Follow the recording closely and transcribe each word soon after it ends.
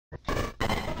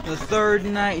The third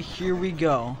night, here we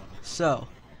go. So,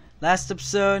 last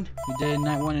episode, we did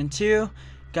night 1 and 2,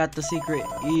 got the secret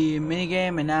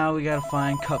minigame, and now we gotta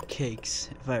find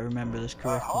cupcakes, if I remember this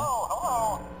correctly.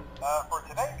 Hello. For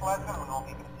today's lesson, we will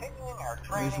be continuing our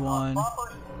training on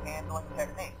proper handling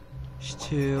techniques. There's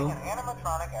 2, An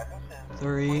animatronic as it is,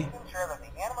 3. please ensure that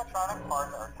the animatronic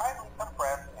parts are tightly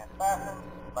compressed and fastened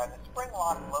by the spring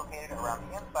lock located around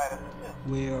the inside of the suit.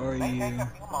 Where are It may you? take a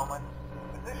few moments.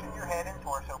 Position your head and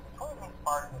torso between these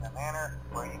parts in a manner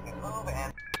where you can move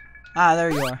and... Ah, there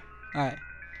you are. Alright.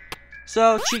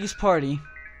 So, Cheeky's Party.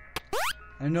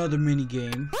 Another mini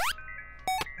game.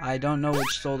 I don't know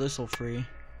which soul this will free.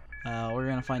 We're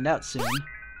gonna find out soon.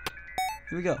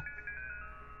 Here we go.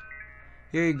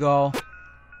 Here you go.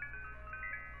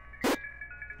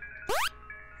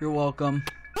 You're welcome.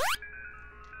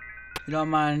 If you don't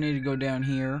mind, I need to go down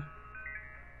here.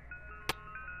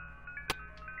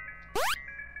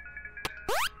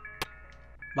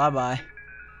 Bye-bye.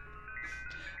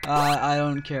 I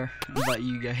don't care about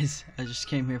you guys. I just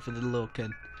came here for the little kid.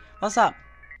 What's up?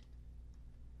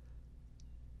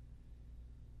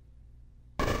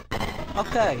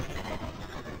 Okay.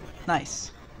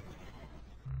 Nice.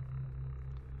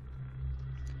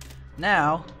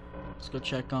 Now, let's go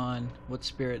check on what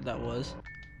spirit that was.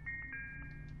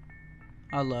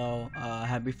 Hello,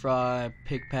 Happy Frog,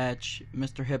 Pig Patch,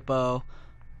 Mr. Hippo.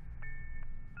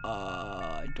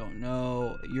 I don't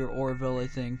know. You're Orville, I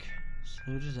think. So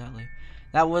who does that leave?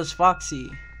 That was Foxy.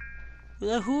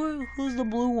 Who's the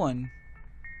blue one?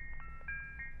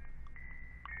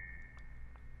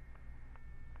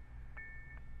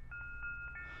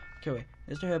 Okay, wait.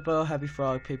 Mr. Hippo, Happy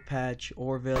Frog, Pig Patch,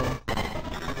 Orville.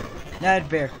 Ned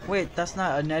Bear. Wait, that's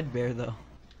not a Ned Bear, though.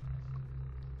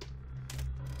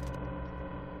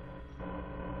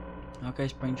 Okay,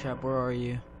 Springtrap, where are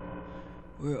you?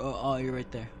 Oh, you're right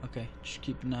there. Okay, just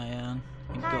keep an eye on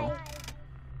and go.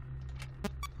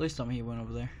 Please tell me he went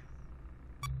over there.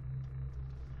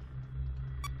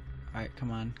 Alright,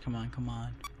 come on.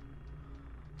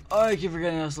 Oh, I keep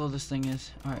forgetting how slow this thing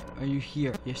is. Alright, are you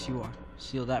here? Yes, you are.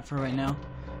 Seal that for right now.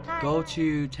 Go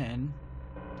to 10.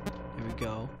 There we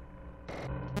go.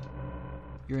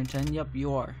 You're in 10? Yep,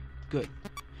 you are. Good.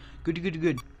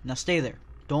 Good. Now stay there.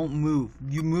 Don't move.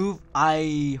 You move,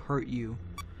 I hurt you.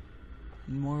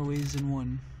 In more ways than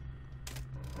one.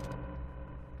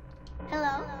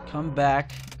 Hello? Come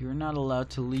back. You're not allowed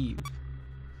to leave.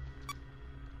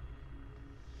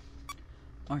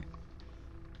 Alright.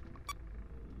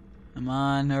 Come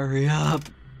on, hurry up.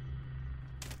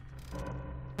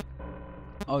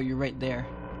 Oh, you're right there.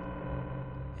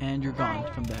 And you're gone.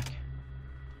 Come back.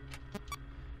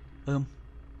 Boop.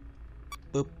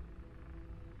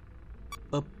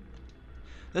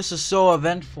 This is so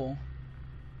eventful.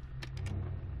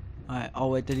 Alright, oh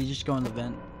wait, did he just go in the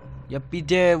vent? Yep, he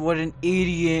did. What an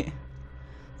idiot.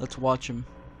 Let's watch him.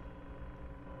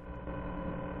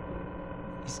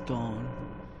 He's gone.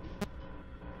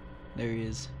 There he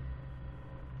is.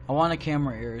 I want a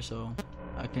camera error so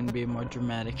I can be more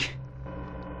dramatic.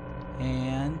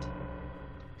 And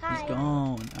he's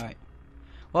gone. Alright.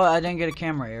 Well, I didn't get a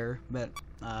camera error, but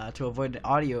to avoid the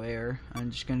audio error,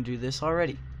 I'm just gonna do this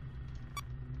already.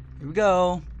 Here we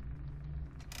go.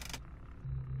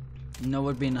 You know what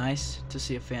would be nice? To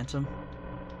see a phantom.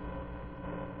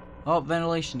 Oh,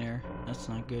 ventilation error. That's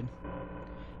not good.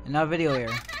 And now video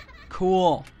error.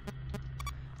 Cool.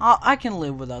 Oh, I can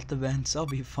live without the vents. I'll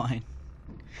be fine.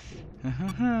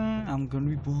 I'm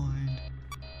gonna be blind.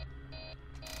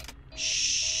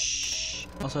 Shh.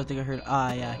 Also, I think I heard.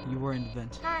 Ah, yeah, you were in the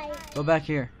vents. Hi. Go back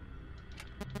here.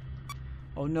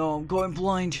 Oh no, I'm going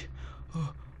blind.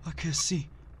 Oh, I can't see.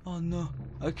 Oh no,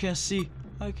 I can't see.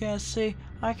 I can see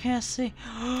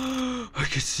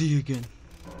again.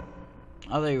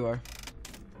 Oh, there you are.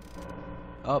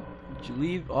 Oh, did you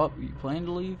leave? Oh, you planning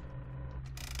to leave?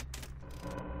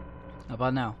 How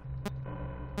about now?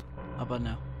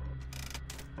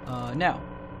 Now.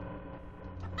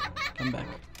 Come back.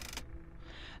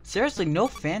 Seriously, no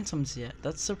phantoms yet.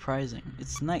 That's surprising.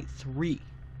 It's night 3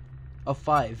 of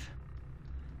 5.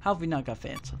 How have we not got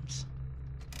phantoms?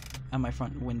 At my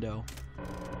front window.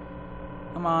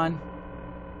 Come on.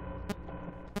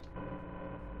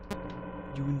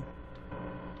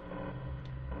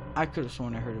 I could have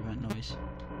sworn I heard a vent noise.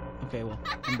 Okay, well,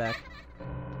 I'm back.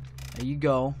 There you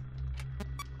go.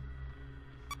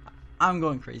 I'm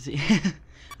going crazy.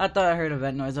 I thought I heard a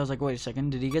vent noise. I was like, wait a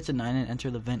second. Did he get to 9 and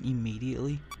enter the vent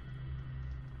immediately?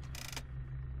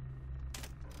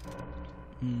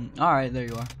 Alright, there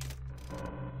you are.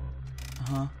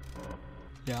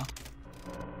 Yeah.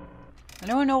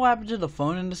 Anyone know what happened to the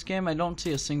phone in this game? I don't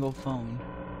see a single phone.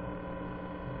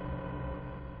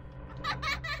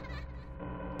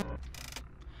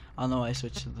 I don't know why I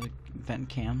switched to the vent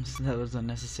cams. That was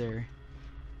unnecessary.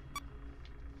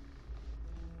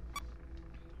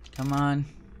 Come on.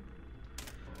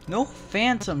 No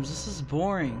phantoms. This is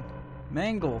boring.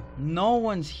 Mangle. No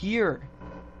one's here.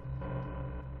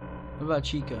 What about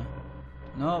Chica?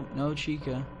 Nope, no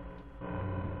Chica.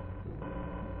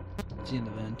 Is he in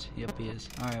the vent? Yep, he is.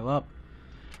 Alright, well.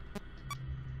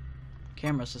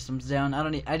 Camera system's down.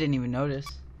 I didn't even notice.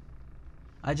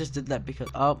 I just did that because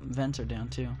vents are down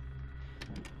too.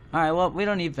 Alright, well, we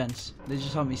don't need vents. They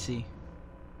just help me see.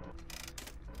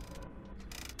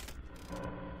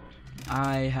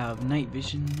 I have night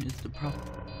vision is the problem.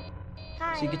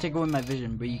 So you can take away my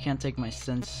vision, but you can't take my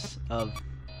sense of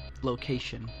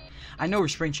location. I know where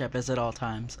Springtrap is at all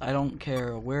times. I don't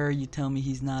care where you tell me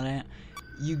he's not at.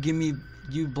 You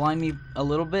blind me a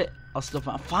little bit, I'll still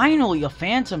find. Finally, a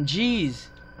phantom. Jeez.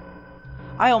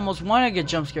 I almost want to get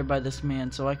jump scared by this man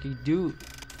so I could do.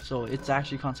 So it's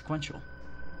actually consequential.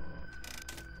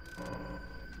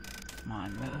 Come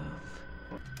on, move.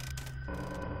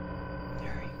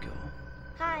 There you go.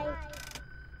 Hi.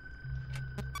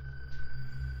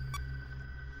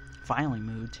 Finally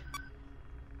moved.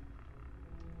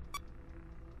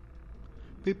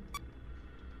 Beep.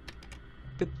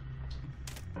 Beep.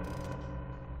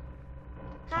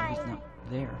 Oh, he's not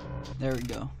there. There we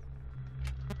go.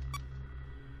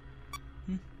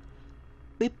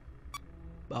 Beep.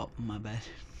 Oh, my bad.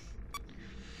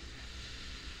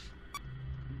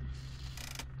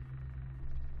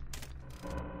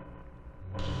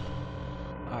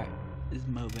 Alright, it's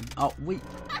moving. Oh, wait.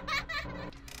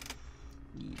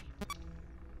 Yeah.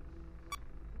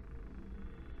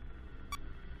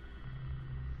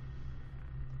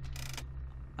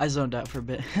 I zoned out for a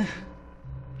bit.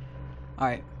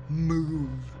 Alright, move.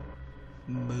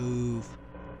 Move.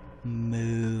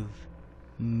 Move.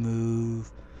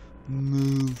 Move.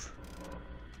 Move.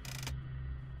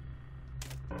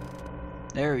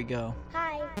 There we go.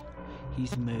 Hi.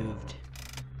 He's moved.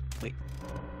 Wait.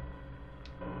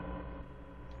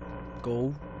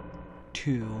 Go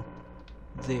to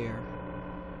there.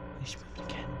 He's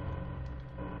moved again.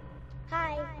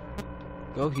 Hi.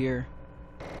 Go here.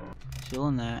 Still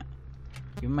in that.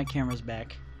 Give my cameras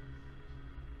back.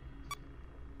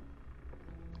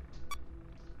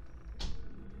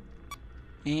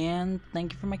 And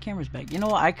thank you for my cameras back. You know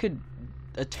what? I could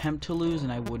attempt to lose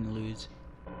and I wouldn't lose.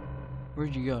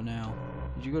 Where'd you go now?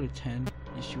 Did you go to 10?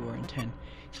 Yes, you are in 10.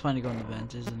 He's planning to go in the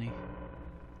vents, isn't he?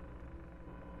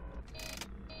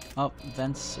 Oh,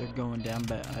 vents are going down,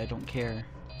 but I don't care.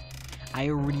 I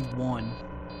already won.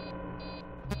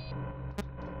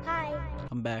 Hi.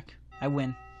 I'm back. I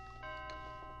win.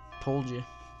 Told you.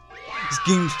 This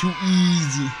game's too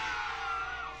easy.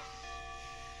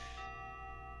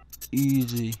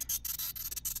 Easy.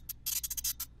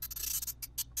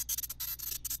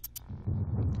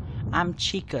 I'm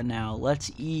Chica now. Let's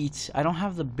eat. I don't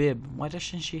have the bib. Why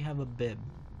doesn't she have a bib?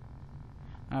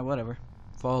 Alright, whatever.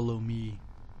 Follow me.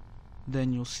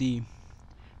 Then you'll see.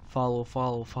 Follow,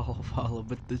 follow, follow, follow.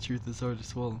 But the truth is hard to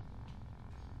swallow.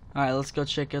 Alright, let's go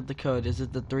check out the code. Is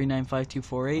it the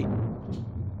 395248?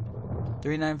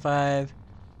 395.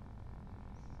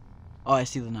 Oh, I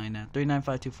see the 9 now.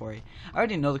 395248. I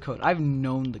already know the code. I've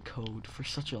known the code for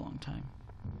such a long time.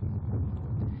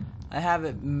 I have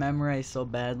it memorized so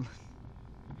bad.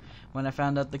 When I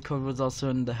found out the code was also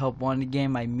in the Help Wanted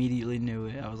game, I immediately knew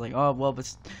it. I was like, oh, well,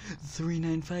 it's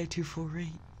 395248.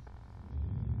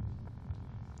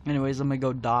 Anyways, I'm gonna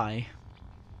go die.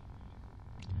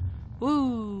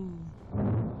 Woo!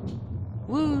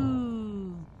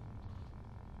 Woo!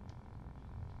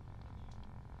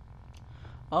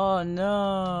 Oh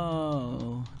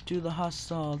no! Do the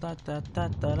hustle, da da da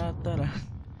da da da da.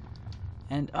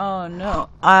 And oh no!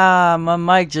 Ah, my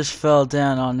mic just fell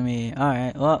down on me.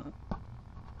 Alright, well.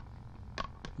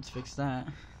 Let's fix that.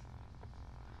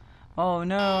 Oh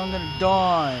no, I'm gonna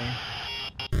die.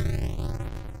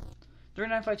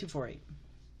 395248.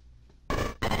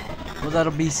 Well,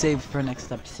 that'll be saved for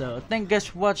next episode. Thank you guys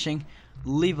for watching.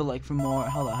 Leave a like for more.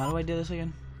 Hold on, how do I do this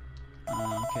again?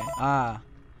 Okay.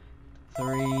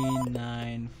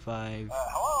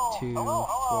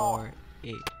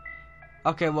 395248.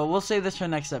 Okay, well, we'll save this for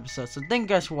next episode. So thank you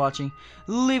guys for watching.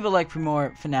 Leave a like for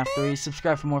more FNAF 3.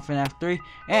 Subscribe for more FNAF 3.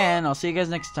 And I'll see you guys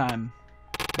next time.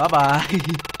 Bye-bye.